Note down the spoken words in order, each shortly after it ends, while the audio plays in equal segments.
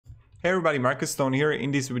Hey everybody, Marcus Stone here. In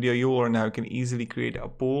this video you will learn how you can easily create a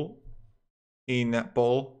poll in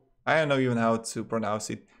poll. I don't know even how to pronounce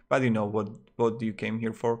it, but you know what you came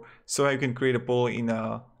here for. So you can create a poll in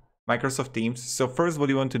Microsoft Teams. So first what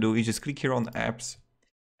you want to do is just click here on apps,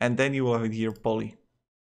 and then you will have it here Polly.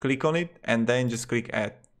 Click on it and then just click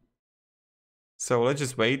add. So let's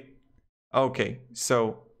just wait. Okay,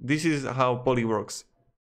 so this is how Polly works.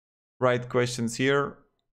 Write questions here,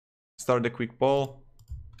 start a quick poll.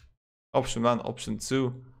 Option 1, option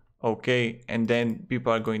 2, okay, and then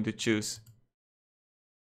people are going to choose.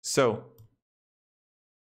 So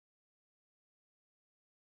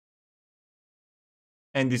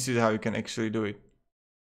and this is how you can actually do it.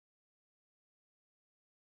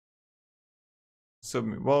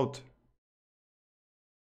 Submit vote.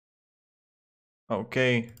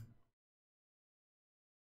 Okay.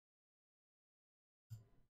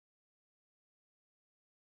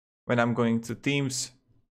 When I'm going to Teams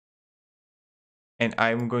and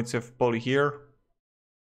I'm going to have Polly here.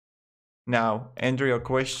 Now enter your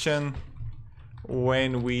question: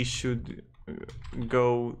 when we should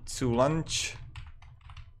go to lunch.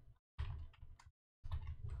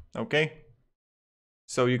 Okay.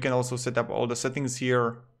 So you can also set up all the settings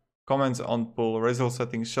here. Comments on poll, result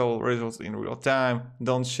settings, show results in real time,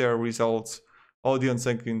 don't share results, audience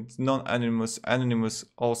settings, non-anonymous, anonymous,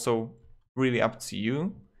 also really up to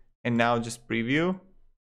you. And now just preview.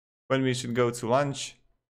 When we should go to lunch.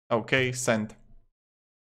 Okay, send.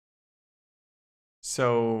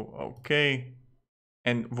 So, okay.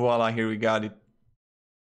 And voila, here we got it.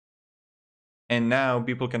 And now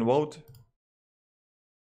people can vote.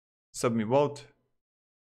 Submit vote.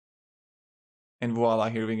 And voila,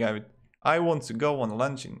 here we have it. I want to go on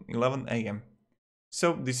lunch in 11 AM.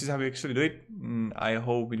 So this is how we actually do it. I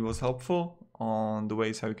hope it was helpful on the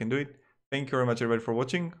ways how you can do it. Thank you very much everybody for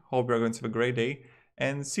watching. Hope you are going to have a great day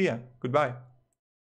and see ya. Goodbye.